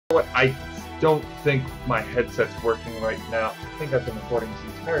What? I don't think my headset's working right now. I think I've been recording this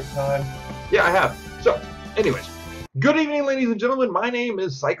entire time. Yeah, I have. So, anyways, good evening, ladies and gentlemen. My name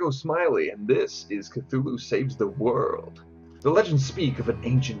is Psycho Smiley, and this is Cthulhu Saves the World. The legends speak of an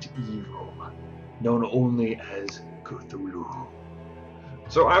ancient evil, known only as Cthulhu.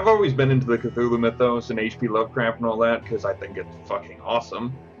 So I've always been into the Cthulhu mythos and H.P. Lovecraft and all that, because I think it's fucking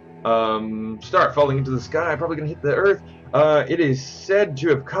awesome. Star falling into the sky, probably gonna hit the earth. It is said to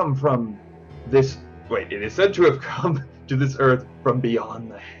have come from this... Wait, it is said to have come to this earth from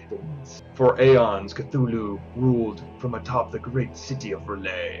beyond the heavens. For aeons, Cthulhu ruled from atop the great city of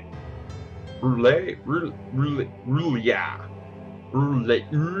R'lyeh. R'lyeh? R'lyeh.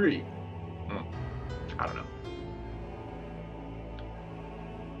 I don't know.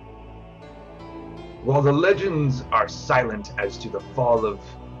 While the legends are silent as to the fall of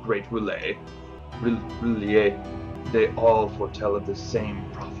Great R'lyeh, they all foretell of the same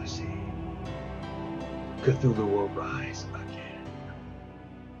prophecy. Cthulhu will rise again.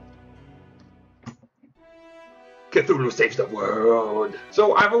 Cthulhu saves the world.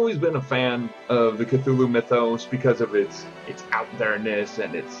 So I've always been a fan of the Cthulhu mythos because of its out there-ness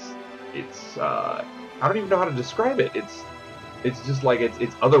and its I don't even know how to describe it. It's just like its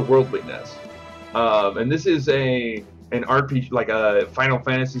otherworldliness. And this is an RPG, like a Final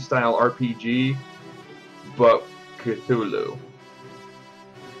Fantasy style RPG, but Cthulhu.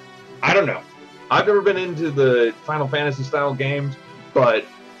 I don't know. I've never been into the Final Fantasy style games, but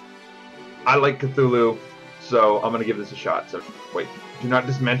I like Cthulhu, so I'm gonna give this a shot. So wait, do not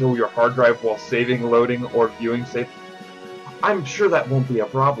dismantle your hard drive while saving, loading, or viewing save. I'm sure that won't be a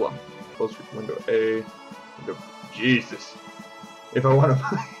problem. Close window A. Window. Jesus. If I want to.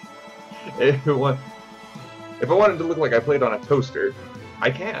 If I wanted to look like I played on a toaster, I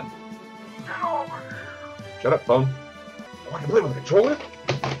can. Shut up, phone. Oh, I can play with a controller?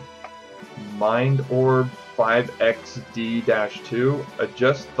 Mind Orb 5XD-2.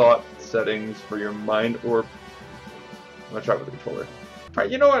 Adjust thought settings for your Mind Orb. I'm gonna try it with the controller. Alright,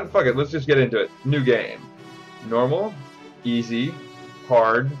 you know what? Fuck it. Let's just get into it. New game. Normal, easy,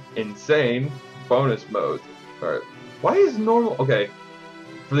 hard, insane, bonus mode. Alright. Why is normal? Okay.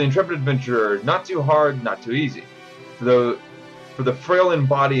 For the intrepid adventurer, not too hard, not too easy. For the frail in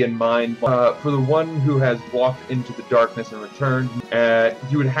body and mind, for the one who has walked into the darkness and returned,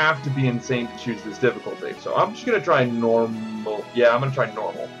 you would have to be insane to choose this difficulty. So I'm just gonna try normal. Yeah, I'm gonna try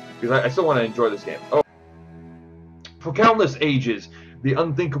normal because I still want to enjoy this game. Oh, for countless ages, the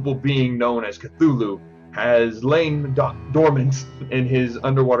unthinkable being known as Cthulhu has lain dormant in his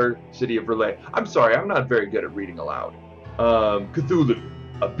underwater city of R'lyeh. I'm sorry, I'm not very good at reading aloud. Cthulhu.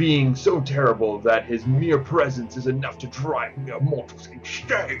 A being so terrible that his mere presence is enough to drive mere mortals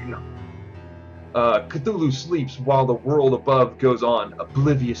insane. Cthulhu sleeps while the world above goes on,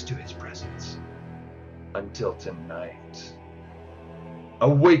 oblivious to his presence. Until tonight.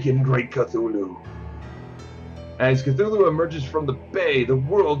 Awaken, great Cthulhu. As Cthulhu emerges from the bay, the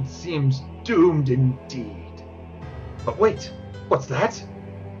world seems doomed indeed. But wait, what's that?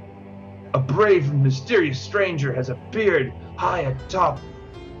 A brave and mysterious stranger has appeared high atop...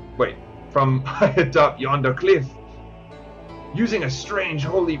 Wait, from high atop yonder cliff. Using a strange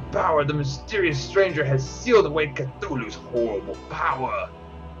holy power, the mysterious stranger has sealed away Cthulhu's horrible power.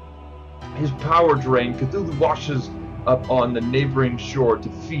 His power drained, Cthulhu washes up on the neighboring shore,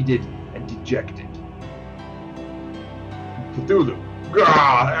 defeated and dejected. Cthulhu,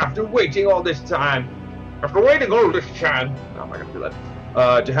 after waiting all this time, no, I'm not gonna do that.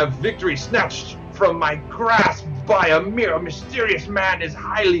 To have victory snatched from my grasp by a mere mysterious man is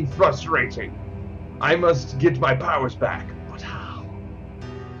highly frustrating. I must get my powers back, but how?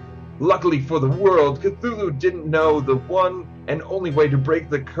 Luckily for the world, Cthulhu didn't know the one and only way to break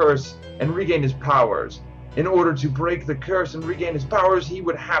the curse and regain his powers. In order to break the curse and regain his powers, he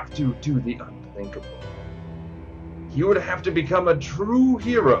would have to do the unthinkable. He would have to become a true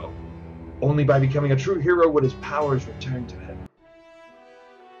hero. Only by becoming a true hero would his powers return to him.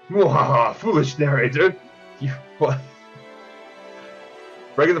 Mwahaha, foolish narrator. You what?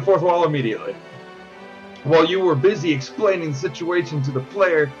 Breaking the fourth wall immediately. While you were busy explaining the situation to the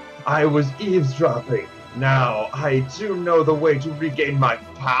player, I was eavesdropping. Now, I too know the way to regain my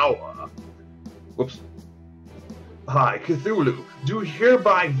power. Whoops. I, Cthulhu, do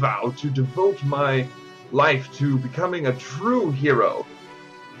hereby vow to devote my life to becoming a true hero,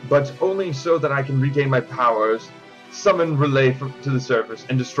 but only so that I can regain my powers, summon R'lyeh to the surface,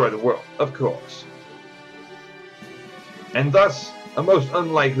 and destroy the world, of course. And thus, a most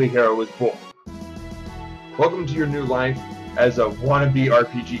unlikely hero was born. Welcome to your new life as a wannabe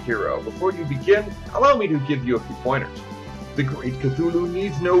RPG hero. Before you begin, allow me to give you a few pointers. The great Cthulhu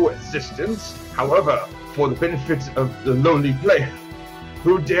needs no assistance. However, for the benefit of the lowly player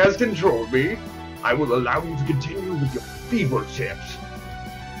who dares control me, I will allow you to continue with your feeble tips.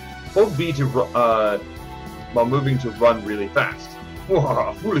 Hold B to while moving to run really fast.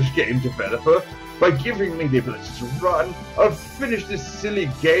 Whoa, foolish game developer. By giving me the ability to run, I'll finish this silly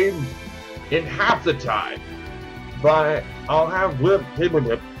game in half the time.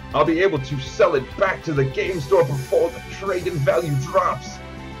 I'll be able to sell it back to the game store before the trade-in value drops.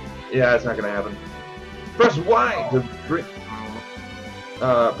 Yeah, it's not gonna happen. Press Y to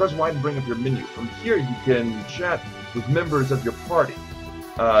bring up your menu. From here, you can chat with members of your party.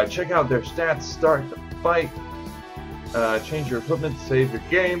 Check out their stats, start the fight, change your equipment, save your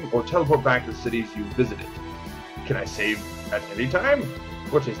game, or teleport back to the cities you visited. Can I save at any time?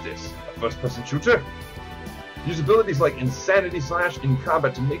 What is this? A first-person shooter? Use abilities like Insanity Slash in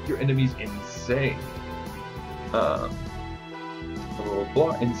combat to make your enemies insane.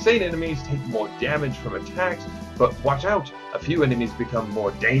 Insane enemies take more damage from attacks, but watch out! A few enemies become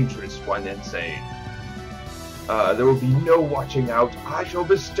more dangerous when insane. There will be no watching out. I shall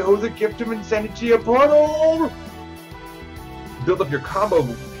bestow the gift of insanity upon all! Build up your combo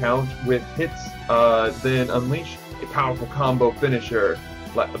count with hits, then unleash a powerful combo finisher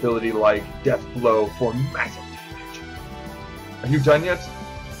ability like Death Blow for massive damage. Are you done yet?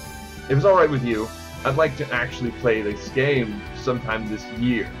 If it's alright with you, I'd like to actually play this game sometime this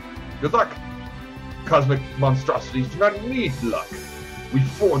year. Good luck! Cosmic monstrosities do not need luck. We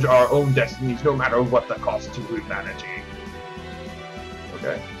forge our own destinies no matter what the cost to humanity.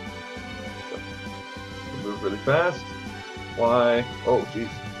 Okay. So, move really fast. Y. Oh, jeez.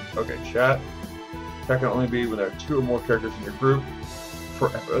 Okay, chat. That can only be when there are 2 or more characters in your group.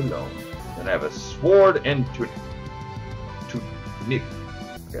 Forever alone. And I have a sword and tunic.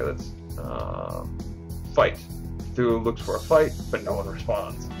 Okay, let's fight. Cthulhu looks for a fight, but no one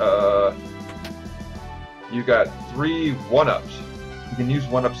responds. You got 3 1-ups. You can use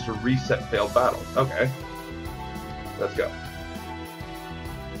 1-ups to reset failed battles. Okay. Let's go.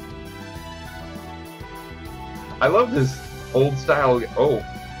 I love this old style. Oh.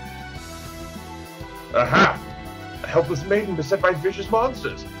 Aha! A helpless maiden beset by vicious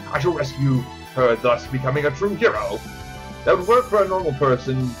monsters. I shall rescue her, thus becoming a true hero. That would work for a normal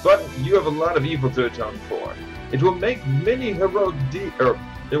person, but you have a lot of evil to atone for. It will make many heroic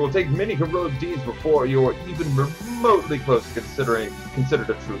it will take many heroic deeds before you're even remotely close to considered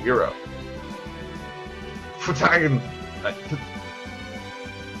a true hero.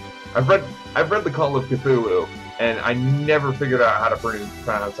 I've read the Call of Cthulhu, and I never figured out how to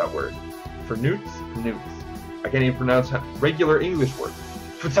pronounce that word. For newts? I can't even pronounce regular English words.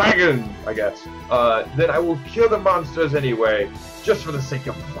 Fatagan, I guess. Then I will kill the monsters anyway, just for the sake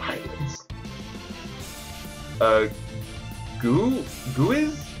of violence.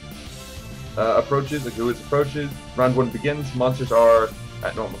 Guiz approaches. A Guiz approaches. Round 1 begins. Monsters are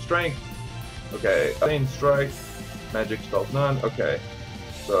at normal strength. Okay. Insane strike. Magic spells none. Okay.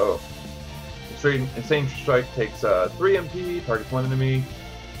 So, insane strike takes 3 MP. Targets 1 enemy.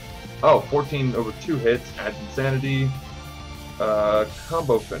 Oh, 14 over 2 hits. Adds insanity.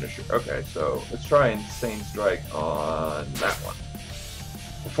 Combo finisher. Okay, so let's try Insane Strike on that one.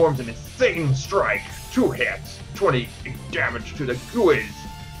 Performs an Insane Strike. 2 hits. 20 damage to the Guiz.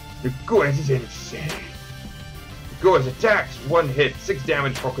 The Guiz is insane. The Guiz attacks. 1 hit. 6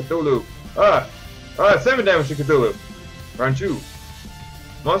 damage for Cthulhu. 7 damage to Cthulhu. Round 2.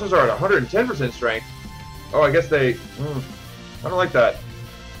 Monsters are at 110% strength. Oh, I guess they... I don't like that.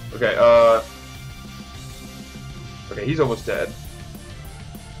 Okay, okay, he's almost dead.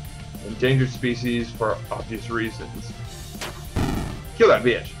 Endangered species for obvious reasons. Kill that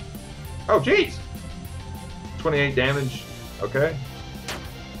bitch. Oh, jeez. 28 damage. Okay.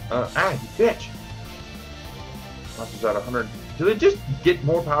 You bitch. Monsters at 100. Do they just get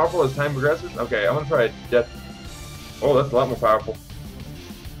more powerful as time progresses? Okay, I'm gonna try a death. Oh, that's a lot more powerful.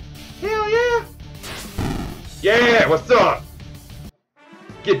 Hell yeah! Yeah, what's up?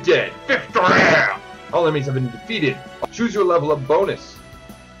 Get dead. 5th round! All enemies have been defeated. Choose your level up bonus.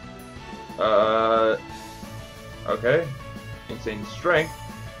 Okay. Insane strength.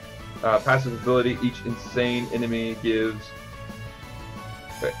 Passive ability, each insane enemy gives...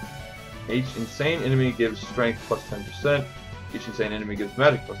 Okay. Each insane enemy gives strength plus 10%. Each insane enemy gives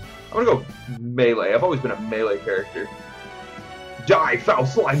magic plus... I'm gonna go melee. I've always been a melee character. Die, foul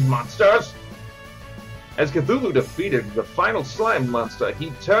slime monsters! As Cthulhu defeated the final slime monster,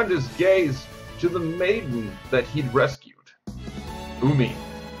 he turned his gaze to the maiden that he'd rescued. Umi.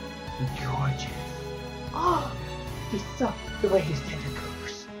 Gorgeous. Oh, he's soft the way his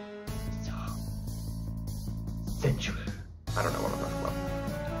tentacles. So sensual. I don't know what I'm talking about.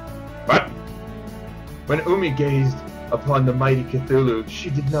 But when Umi gazed upon the mighty Cthulhu, she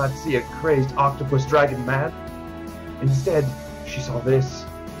did not see a crazed octopus dragon man. Instead, she saw this.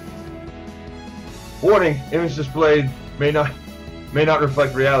 Warning, image displayed may not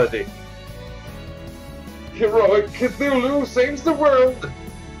reflect reality. Heroic Cthulhu saves the world!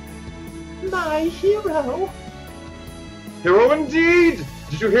 My hero! Hero indeed!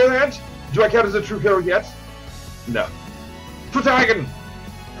 Did you hear that? Do I count as a true hero yet? No. Protagon!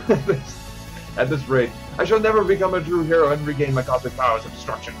 At this rate, I shall never become a true hero and regain my cosmic powers of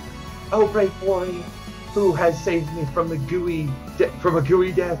destruction. Oh, brave warrior, who has saved me from a gooey death,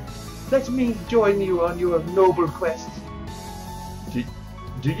 let me join you on your noble quest.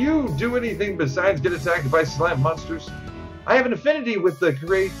 Do you do anything besides get attacked by slime monsters? I have an affinity with the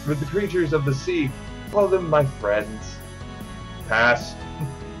creatures of the sea. Call them my friends. Pass.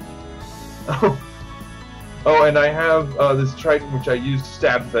 Oh, and I have this trident which I use to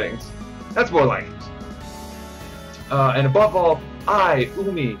stab things. That's more like it. And above all, I,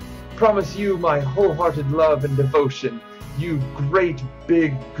 Umi, promise you my wholehearted love and devotion, you great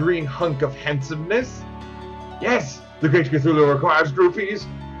big green hunk of handsomeness. Yes, the great Cthulhu requires groupies.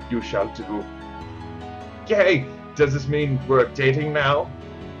 You shall do. Yay! Does this mean we're dating now?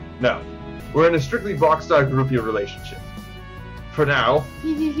 No. We're in a strictly Rockstar groupie relationship. For now.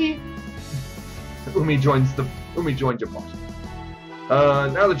 Umi joins your party.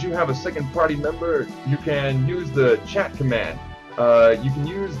 Now that you have a second party member, you can use the chat command. You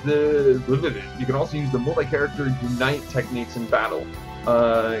can also use the multi-character unite techniques in battle.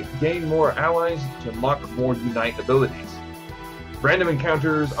 Gain more allies to unlock more unite abilities. Random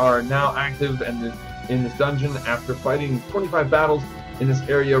encounters are now active in this dungeon. After fighting 25 battles in this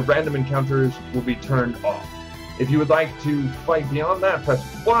area, random encounters will be turned off. If you would like to fight beyond that, press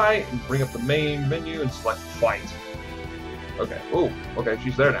Y and bring up the main menu and select Fight. Okay. Oh, okay,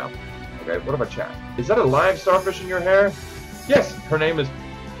 she's there now. Okay, what about chat? Is that a live starfish in your hair? Yes, her name is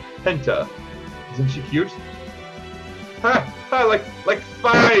Penta. Isn't she cute? Ha! Ha! Like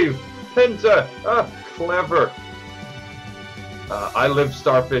 5! Penta! Ah, clever. I live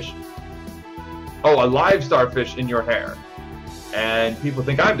starfish. Oh, a live starfish in your hair. And people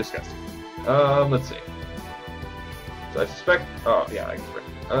think I'm disgusting. Let's see. So I suspect... Oh, yeah, I can break.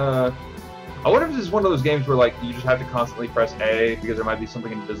 I wonder if this is one of those games where, like, you just have to constantly press A because there might be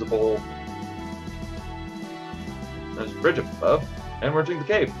something invisible. There's a bridge above, and we're entering the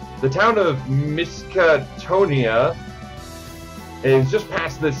cave. The town of Miskatonia is just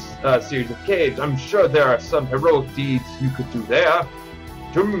past this series of caves. I'm sure there are some heroic deeds you could do there.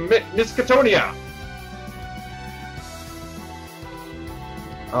 To Miskatonia!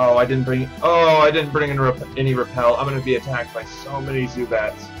 Oh, I didn't bring in any repel. I'm gonna be attacked by so many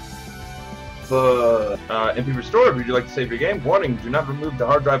Zubats. MP restored. Would you like to save your game? Warning: do not remove the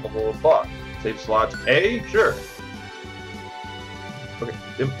hard drive or block. Save slot A? Sure. Okay.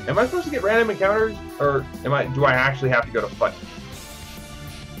 Am I supposed to get random encounters, or do I actually have to go to fight?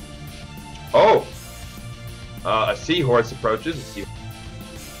 Oh! A seahorse approaches.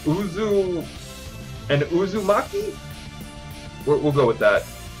 Uzu and Uzumaki? We'll go with that.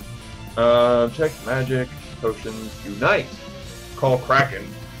 Check magic, potions, unite. Call Kraken.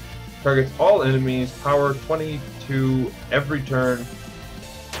 Targets all enemies, power 22 every turn.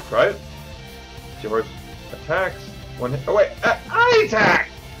 Right? Seahorse attacks. One hit. Oh wait, I attack!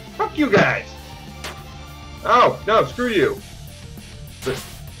 Fuck you guys! Oh, no, screw you. But,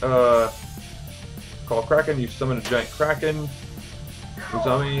 call Kraken, you summon a giant Kraken.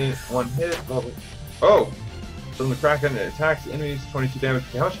 Uzami, one hit. Oh! Summon the Kraken, it attacks the enemies, 22 damage.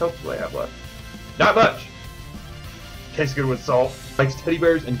 How much health do I have left? Not much! Tastes good with salt. Likes teddy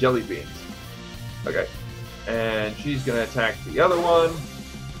bears and jelly beans. Okay. And she's gonna attack the other one.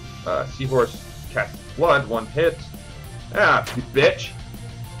 Seahorse casts blood, one hit. Ah, you bitch!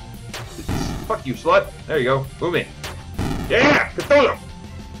 Fuck you, slut! There you go. Move me. Yeah! Cthulhu!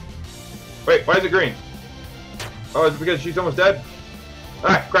 Wait, why is it green? Oh, is it because she's almost dead?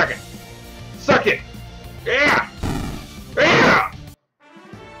 Ah, Kraken! Suck it! Yeah! Yeah!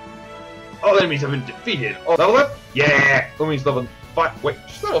 All enemies have been defeated. Oh, level up? Yeah! Umi's level 5. Wait,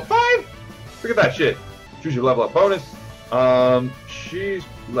 she's level 5? Look at that shit. Choose your level up bonus. She's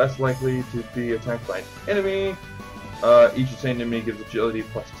less likely to be attacked by an enemy. Each assigned enemy gives agility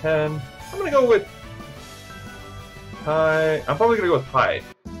plus 10. I'm gonna go with hide. I'm probably gonna go with hide,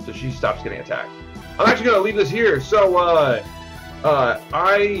 so she stops getting attacked. I'm actually gonna leave this here. So,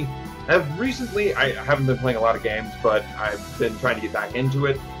 I haven't been playing a lot of games, but I've been trying to get back into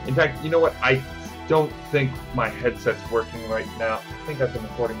it. In fact, you know what? I don't think my headset's working right now. I think I've been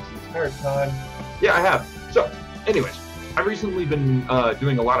recording this entire time. Yeah, I have. So, anyways, I've recently been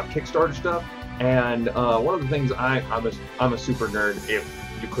doing a lot of Kickstarter stuff, and one of the things I'm a super nerd,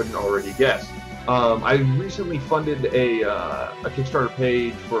 if you couldn't already guess. I recently funded a Kickstarter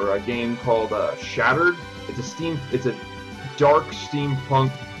page for a game called Shattered. It's a dark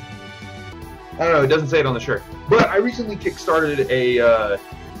steampunk. I don't know, it doesn't say it on the shirt. But I recently kickstarted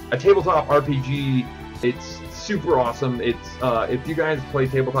a tabletop RPG. It's super awesome. It's if you guys play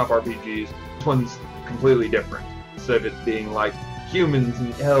tabletop RPGs, this one's completely different. Instead of it being like humans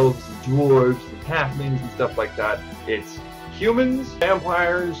and elves and dwarves and halflings and stuff like that, it's humans,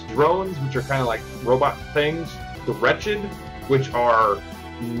 vampires, drones, which are kind of like robot things, the wretched, which are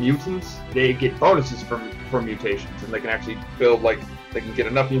mutants. They get bonuses from mutations, and they can actually build, like, they can get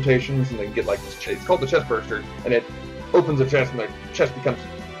enough mutations, and they can get, like, it's called the chest burster, and it opens a chest, and the chest becomes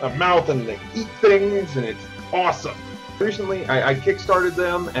a mouth, and they eat things, and it's awesome. Recently, I kickstarted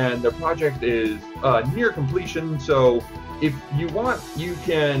them, and their project is near completion. So if you want, you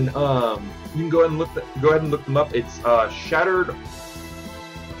can go ahead and look them up. It's Shattered.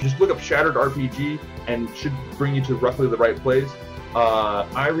 Just look up Shattered RPG, and it should bring you to roughly the right place.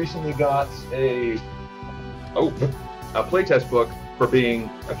 I recently got a playtest book for being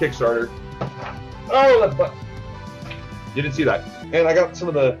a Kickstarter. Oh, that's fun. You didn't see that. And I got some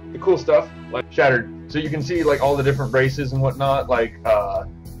of the cool stuff, like Shattered. So you can see, like, all the different races and whatnot. Like,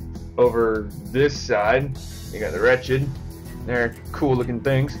 over this side, you got the wretched. They're cool looking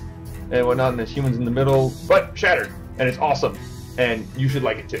things and whatnot, and there's humans in the middle, but Shattered. And it's awesome. And you should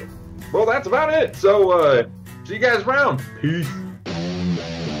like it too. Well, that's about it. So, see you guys around. Peace.